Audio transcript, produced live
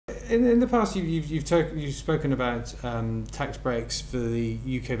in the past, you've spoken about tax breaks for the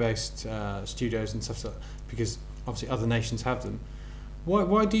UK-based studios and stuff, because obviously other nations have them.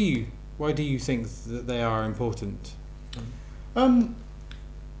 Why do you think that they are important?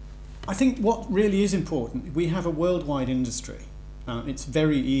 I think what really is important, we have a worldwide industry. It's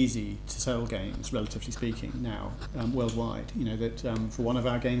very easy to sell games, relatively speaking, now worldwide. You know that for one of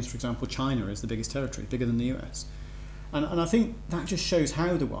our games, for example, China is the biggest territory, bigger than the US. And I think that just shows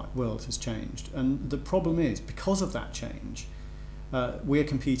how the world has changed. And the problem is, because of that change, we're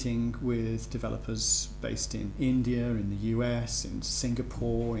competing with developers based in India, in the US, in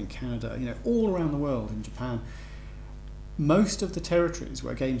Singapore, in Canada, you know, all around the world, in Japan. Most of the territories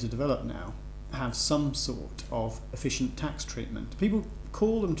where games are developed now have some sort of efficient tax treatment. People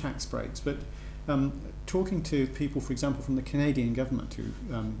call them tax breaks, but talking to people, for example, from the Canadian government,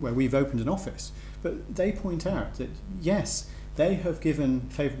 where we've opened an office, but they point out that yes, they have given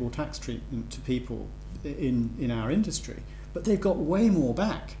favourable tax treatment to people in our industry, but they've got way more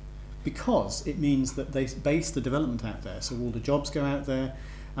back, because it means that they base the development out there, so all the jobs go out there,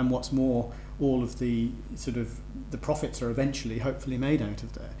 and what's more, all of the sort of the profits are eventually hopefully made out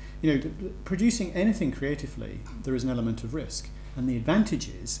of there. You know, producing anything creatively, there is an element of risk, and the advantage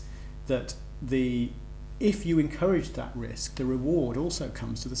is that if you encourage that risk, the reward also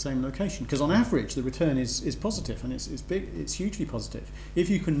comes to the same location, because on average the return is positive, and it's hugely positive. If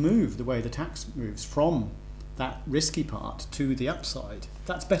you can move the way the tax moves from that risky part to the upside,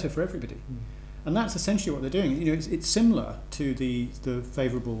 that's better for everybody. And that's essentially what they're doing. You know, it's similar to the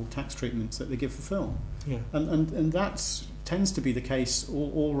favourable tax treatments that they give for film. Yeah. And that tends to be the case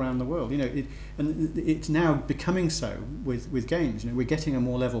all around the world. You know, and it's now becoming so with games. You know, we're getting a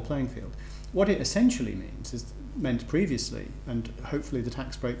more level playing field. What it essentially meant previously, and hopefully the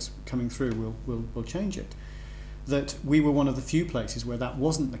tax breaks coming through will change it, that we were one of the few places where that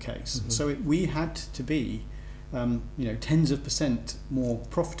wasn't the case. Mm-hmm. So we had to be you know, tens of % more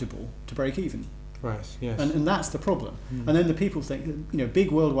profitable to break even. Right. Yes. And that's the problem. Mm. And then the people think, you know,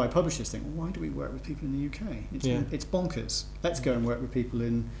 big worldwide publishers think, well, why do we work with people in the UK? It's bonkers. Let's go and work with people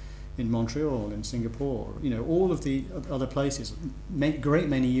in Montreal, in Singapore. You know, all of the other places. Great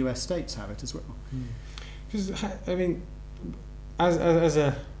many US states have it as well. Because I mean,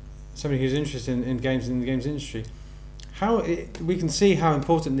 as somebody who's interested in games in the games industry, we can see how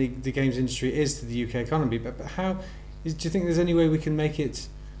important the games industry is to the UK economy, but do you think there's any way we can make it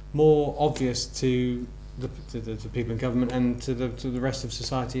more obvious to the people in government and to the rest of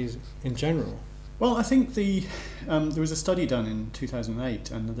societies in general? Well, I think there was a study done in 2008,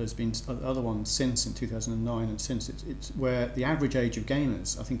 and there's been other ones since in 2009 and since. It's where the average age of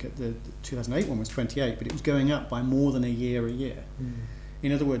gamers, I think at the 2008 one was 28, but it was going up by more than a year.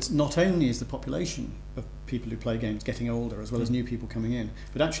 In other words, not only is the population of people who play games getting older, as well as new people coming in,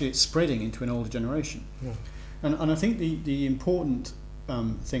 but actually it's spreading into an older generation. Yeah. And I think the important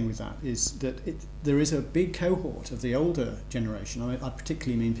thing with that is that there is a big cohort of the older generation, I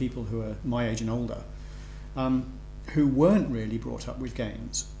particularly mean people who are my age and older, who weren't really brought up with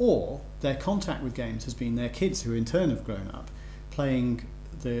games, or their contact with games has been their kids who in turn have grown up playing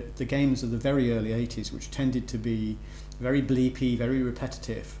the games of the very early 80s, which tended to be very bleepy, very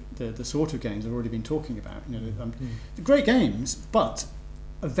repetitive, the sort of games I've already been talking about. You know, great games, but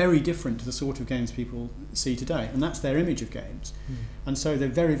are very different to the sort of games people see today, and that's their image of games. And so they're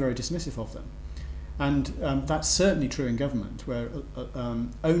very, very dismissive of them. And that's certainly true in government, where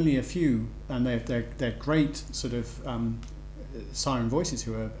only a few, and they're great sort of siren voices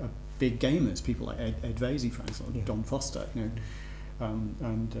who are big gamers, people like Ed Vasey, for example, Don Foster, you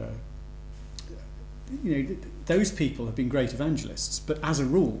know, you know, those people have been great evangelists, but as a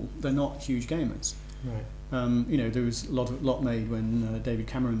rule, they're not huge gamers. Right. You know, there was a lot made when David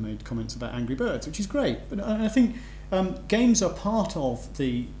Cameron made comments about Angry Birds, which is great. But I think games are part of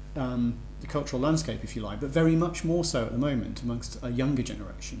the cultural landscape, if you like, but very much more so at the moment amongst a younger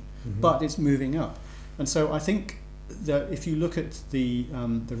generation. But it's moving up, and so I think that if you look at the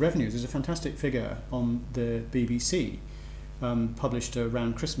revenues, there's a fantastic figure on the BBC published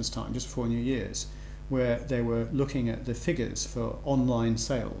around Christmas time, just before New Year's, where they were looking at the figures for online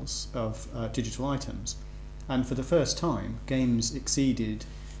sales of digital items. And for the first time, games exceeded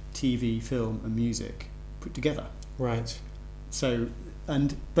TV, film and music put together. Right. So,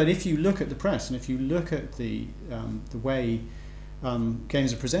 but if you look at the press, and if you look at the way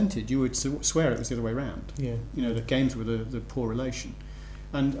games are presented, you would swear it was the other way around. Yeah. You know, that games were the poor relation.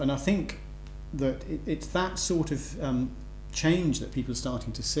 And I think that it's that sort of change that people are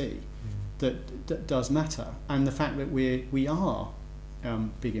starting to see that does matter, and the fact that we are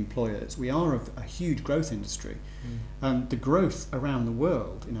big employers. We are a huge growth industry. The growth around the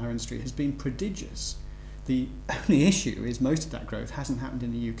world in our industry has been prodigious. The only issue is most of that growth hasn't happened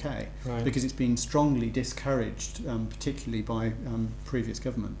in the UK, Right. because it's been strongly discouraged, particularly by previous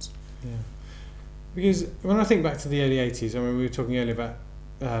governments. Yeah. Because when I think back to the early 80s, I mean, we were talking earlier about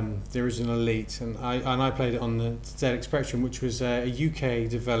the original Elite, and I played it on the ZX Spectrum, which was a UK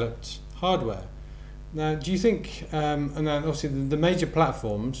developed hardware. Now, do you think, and then obviously the major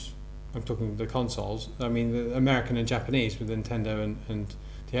platforms, I'm talking the consoles, I mean the American and Japanese with Nintendo and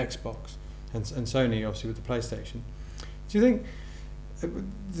the Xbox, and Sony obviously with the PlayStation. Do you think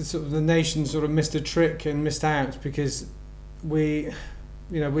the nation sort of missed a trick and missed out because we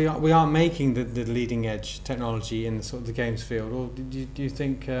aren't making the leading edge technology in the sort of the games field, or do you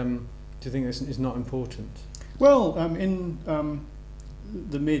think this is not important? Well, in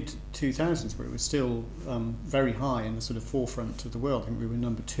the mid 2000s, where it was still very high in the sort of forefront of the world, I think we were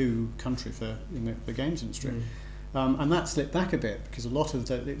number 2 country in the games industry. And that slipped back a bit because a lot of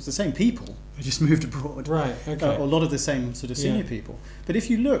it was the same people, they just moved abroad. Right, okay. A lot of the same sort of senior people. But if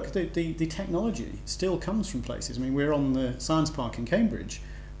you look, the technology still comes from places. I mean, we're on the Science Park in Cambridge.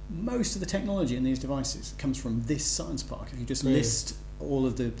 Most of the technology in these devices comes from this Science Park. If you just list all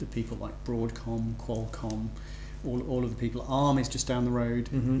of the people like Broadcom, Qualcomm, all of the people, ARM is just down the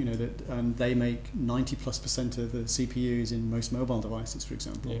road, and they make 90+% of the CPUs in most mobile devices, for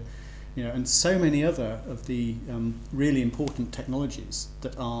example. And so many other of the really important technologies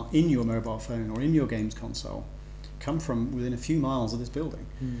that are in your mobile phone or in your games console come from within a few miles of this building.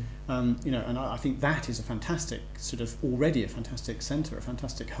 And I think that is a fantastic already a fantastic centre, a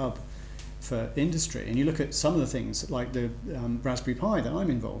fantastic hub for industry. And you look at some of the things like the Raspberry Pi that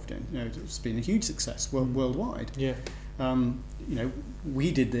I'm involved in. It's been a huge success worldwide.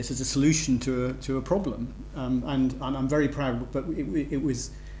 We did this as a solution to a problem, and I'm very proud. But it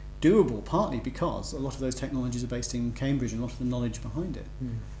was doable partly because a lot of those technologies are based in Cambridge and a lot of the knowledge behind it.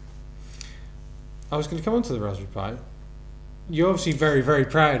 I was going to come on to the Raspberry Pi. You're obviously very, very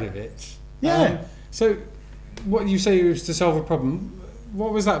proud of it. Yeah. So, what you say was to solve a problem.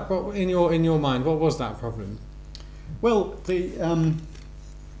 What was that in your mind? What was that problem? Well,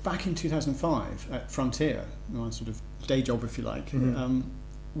 back in 2005 at Frontier, my sort of day job, if you like,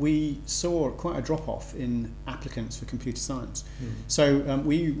 we saw quite a drop-off in applicants for computer science. So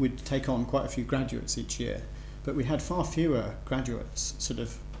we would take on quite a few graduates each year, but we had far fewer graduates sort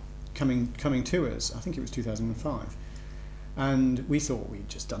of coming to us. I think it was 2005. And we thought we'd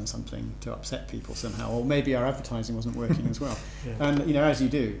just done something to upset people somehow, or maybe our advertising wasn't working as well. And as you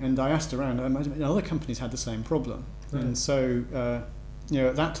do. And I asked around, and other companies had the same problem. And so,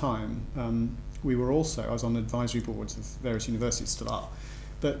 at that time, I was on advisory boards of various universities, still are,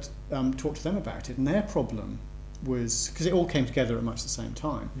 but talked to them about it. And their problem was, because it all came together at much the same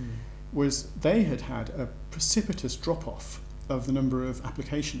time, was they had a precipitous drop-off of the number of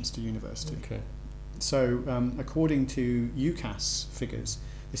applications to university. So according to UCAS figures,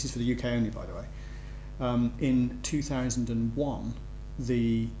 this is for the UK only, by the way, in 2001,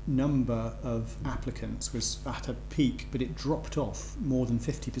 the number of applicants was at a peak, but it dropped off more than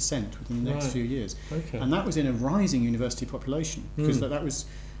 50% within the next few years. And that was in a rising university population, because that was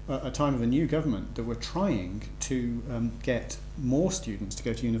a time of a new government that were trying to get more students to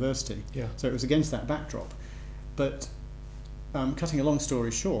go to university. So it was against that backdrop. But cutting a long story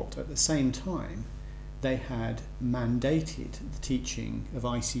short, at the same time, they had mandated the teaching of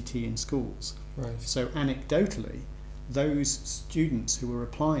ICT in schools. So anecdotally, those students who were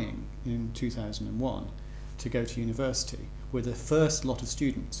applying in 2001 to go to university were the first lot of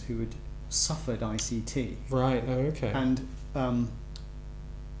students who had suffered ICT. And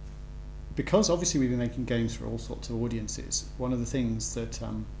because obviously we've been making games for all sorts of audiences, one of the things that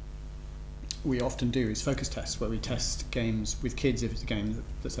we often do is focus tests, where we test games with kids if it's a game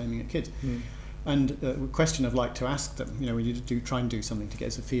that's aiming at kids. And a question I'd like to ask them, we need to try and do something to get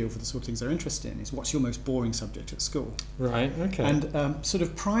us a feel for the sort of things they're interested in, is what's your most boring subject at school? And sort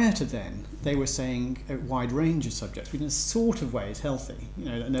of prior to then, they were saying a wide range of subjects, which in a sort of way is healthy.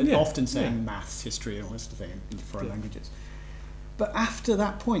 And they're often saying maths, history, and all this sort of thing in foreign languages. But after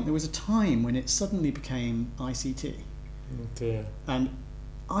that point, there was a time when it suddenly became ICT. And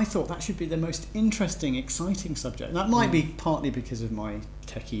I thought that should be the most interesting, exciting subject. And that might be partly because of my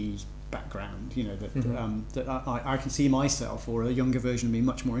techie background, that I can see myself or a younger version of me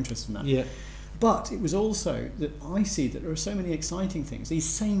much more interested in that. But it was also that I see that there are so many exciting things. These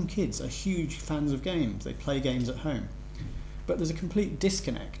same kids are huge fans of games. They play games at home. But there's a complete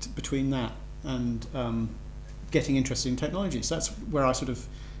disconnect between that and getting interested in technology. So that's where I sort of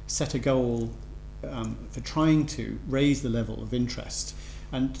set a goal for trying to raise the level of interest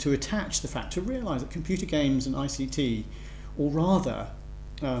and to attach the fact, to realise that computer games and ICT, or rather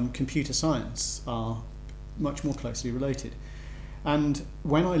computer science, are much more closely related. And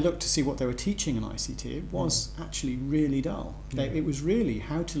when I looked to see what they were teaching in ICT, it was actually really dull. It was really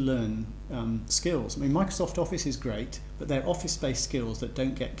how to learn skills. I mean, Microsoft Office is great, but they're office-based skills that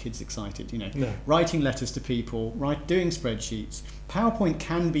don't get kids excited. You know, writing letters to people, doing spreadsheets. PowerPoint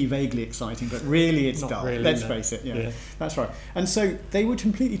can be vaguely exciting, but really it's dull. Really, Let's face it. Yeah, that's right. And so they were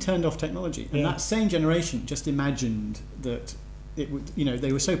completely turned off technology. And that same generation just imagined that it would. You know,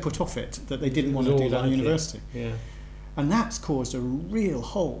 they were so put off it that they didn't want to do that in university. Yeah. And that's caused a real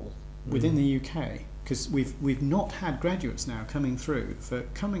hole within the UK, because we've not had graduates now coming through for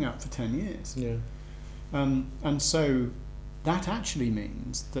coming up for 10 years. Yeah. And so that actually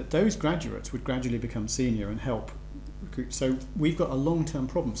means that those graduates would gradually become senior and help recruit. So we've got a long-term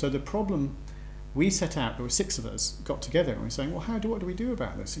problem. So the problem we set out, there were 6 of us, got together and we're saying, well, what do we do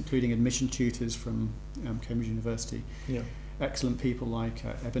about this? Including admission tutors from Cambridge University. Yeah. Excellent people like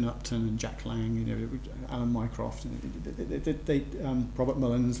Eben Upton and Jack Lang, you know, Alan Mycroft, Robert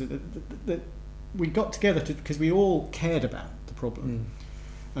Mullins. We got together because we all cared about the problem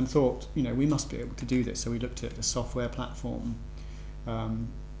and thought, you know, we must be able to do this. So we looked at a software platform.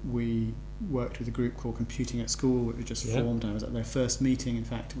 We worked with a group called Computing at School, which we just formed. And I was at their first meeting, in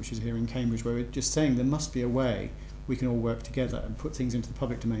fact, which is here in Cambridge, where we're just saying there must be a way we can all work together and put things into the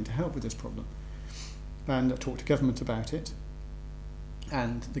public domain to help with this problem. And I talked to government about it.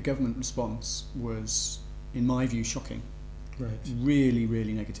 And the government response was, in my view, shocking. Right. Really,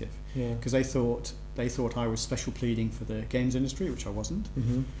 really negative. Yeah. Because they thought I was special pleading for the games industry, which I wasn't.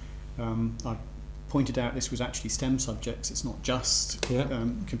 I pointed out this was actually STEM subjects. It's not just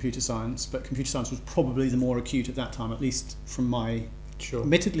computer science, but computer science was probably the more acute at that time, at least from my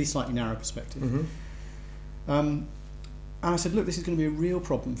admittedly slightly narrow perspective. And I said, look, this is going to be a real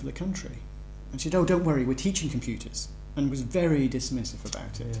problem for the country. And she said, oh, don't worry, we're teaching computers. And was very dismissive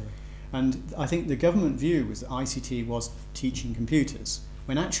about it. Yeah. And I think the government view was that ICT was teaching computers,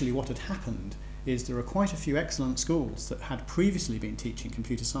 when actually what had happened is there are quite a few excellent schools that had previously been teaching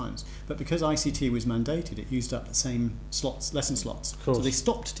computer science, but because ICT was mandated, it used up the same lesson slots. So they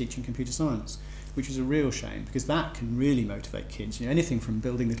stopped teaching computer science, which was a real shame, because that can really motivate kids. You know, anything from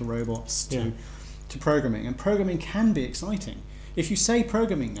building little robots to programming. And programming can be exciting. If you say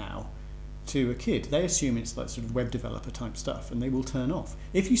programming now to a kid, they assume it's like sort of web developer type stuff, and they will turn off.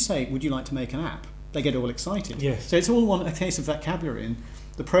 If you say, would you like to make an app? They get all excited. Yes. So it's all a case of vocabulary, and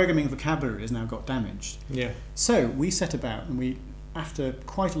the programming vocabulary has now got damaged. Yeah. So we set about, and we, after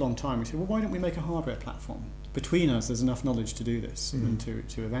quite a long time, we said, well, why don't we make a hardware platform? Between us, there's enough knowledge to do this and to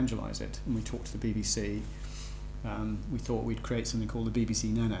evangelise it. And we talked to the BBC. We thought we'd create something called the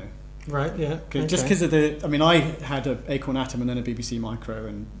BBC Nano. Right, yeah. Just because of the, I mean, I had an Acorn Atom and then a BBC Micro,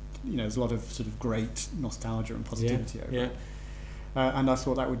 and you know, there's a lot of sort of great nostalgia and positivity over it. And I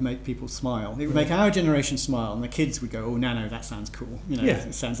thought that would make people smile. It would make our generation smile, and the kids would go, "Oh, Nano, that sounds cool." You know,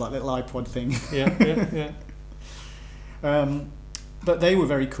 it sounds like a little iPod thing. But they were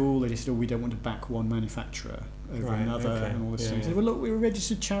very cool. They just said, "Oh, we don't want to back one manufacturer over another," and all this stuff. They said, "Well, look, we're a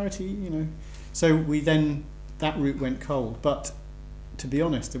registered charity, you know." So that route went cold. But to be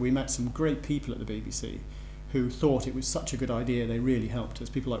honest, we met some great people at the BBC who thought it was such a good idea. They really helped us.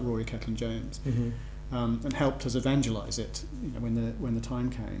 People like Rory Ketland-Jones. And helped us evangelise it, you know, when the time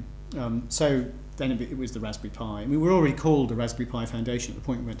came. So then it was the Raspberry Pi. We were already called the Raspberry Pi Foundation at the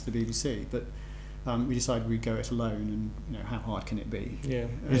point we went to the BBC, but we decided we'd go it alone, and you know, how hard can it be?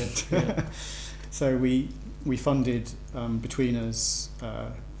 So we funded between us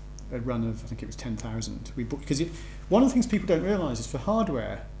a run of, I think it was 10,000. We booked, because one of the things people don't realise is for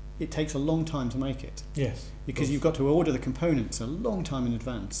hardware, it takes a long time to make it. Yes. Because you've got to order the components a long time in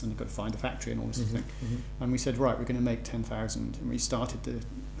advance, and you've got to find a factory and all this sort of thing. And we said, right, we're going to make 10,000, and I started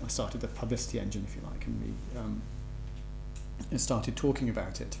the publicity engine, if you like, and we started talking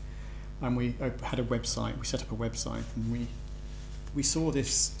about it. And we had a website. We set up a website, and we saw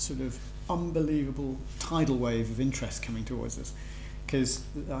this sort of unbelievable tidal wave of interest coming towards us. Because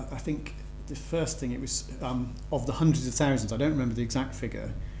I think the first thing, it was of the hundreds of thousands, I don't remember the exact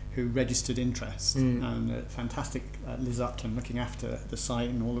figure, who registered interest, and fantastic Liz Upton looking after the site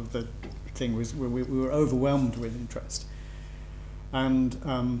and all of the thing we were overwhelmed with interest. And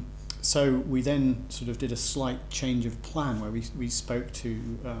so we then sort of did a slight change of plan where we spoke to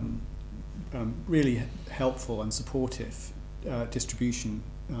really helpful and supportive distribution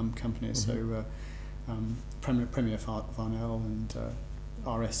companies. So Premier Farnell and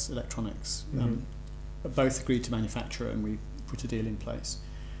RS Electronics both agreed to manufacture, and we put a deal in place.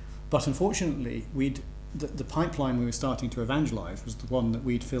 But unfortunately, the pipeline we were starting to evangelise was the one that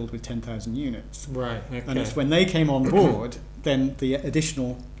we'd filled with 10,000 units. Right. Okay. And it's when they came on board, then the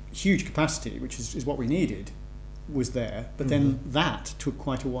additional huge capacity, which is what we needed, was there. But then that took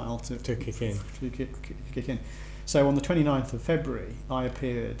quite a while to kick in. Kick in. So on the 29th of February, I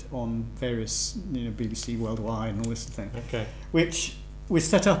appeared on various, BBC Worldwide and all this thing, which was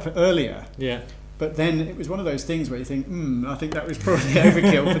set up earlier. Yeah. But then it was one of those things where you think, I think that was probably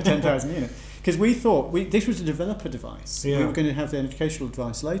overkill for 10,000 units. Because we thought this was a developer device. Yeah. We were going to have the educational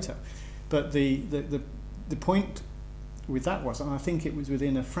device later. But the point with that was, and I think it was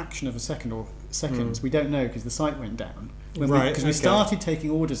within a fraction of a second or seconds, we don't know because the site went down. Because we started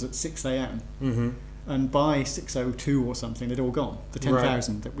taking orders at 6 a.m. And by 6:02 or something, they'd all gone, the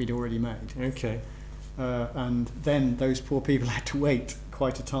 10,000 that we'd already made. Okay. And then those poor people had to wait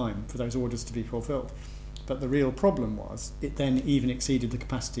quite a time for those orders to be fulfilled. But the real problem was it then even exceeded the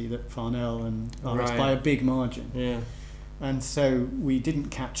capacity that Farnell and RS by a big margin. Yeah. And so we didn't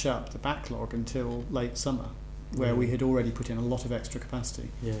catch up the backlog until late summer, where we had already put in a lot of extra capacity.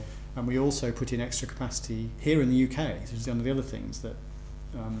 Yeah. And we also put in extra capacity here in the UK. This is one of the other things that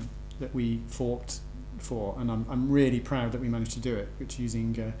that we fought for, and I'm really proud that we managed to do it, which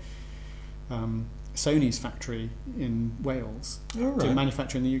using Sony's factory in Wales to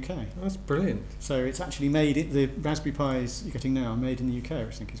manufacture in the UK. That's brilliant. So it's actually made, the Raspberry Pis you're getting now are made in the UK,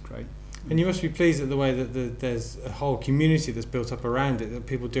 which I think is great. And you must be pleased at the way that there's a whole community that's built up around it, that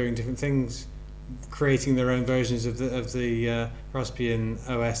people doing different things, creating their own versions of the Raspbian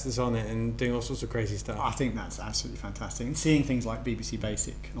OS that's on it and doing all sorts of crazy stuff. I think that's absolutely fantastic. And seeing things like BBC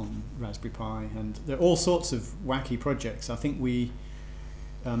Basic on Raspberry Pi, and there are all sorts of wacky projects. I think we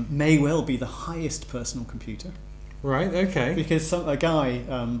may well be the highest personal computer. Right, okay. Because a guy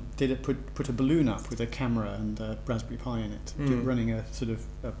put a balloon up with a camera and a Raspberry Pi in it, running a sort of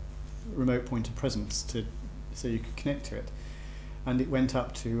a remote point of presence so you could connect to it. And it went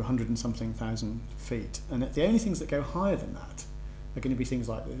up to 100 and something thousand feet. And the only things that go higher than that are going to be things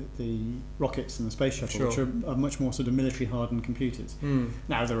like the rockets and the space shuttle, which are much more sort of military hardened computers.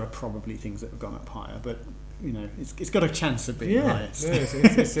 Now there are probably things that have gone up higher, but it's got a chance of being highest. Yeah,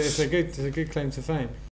 it's a good claim to fame.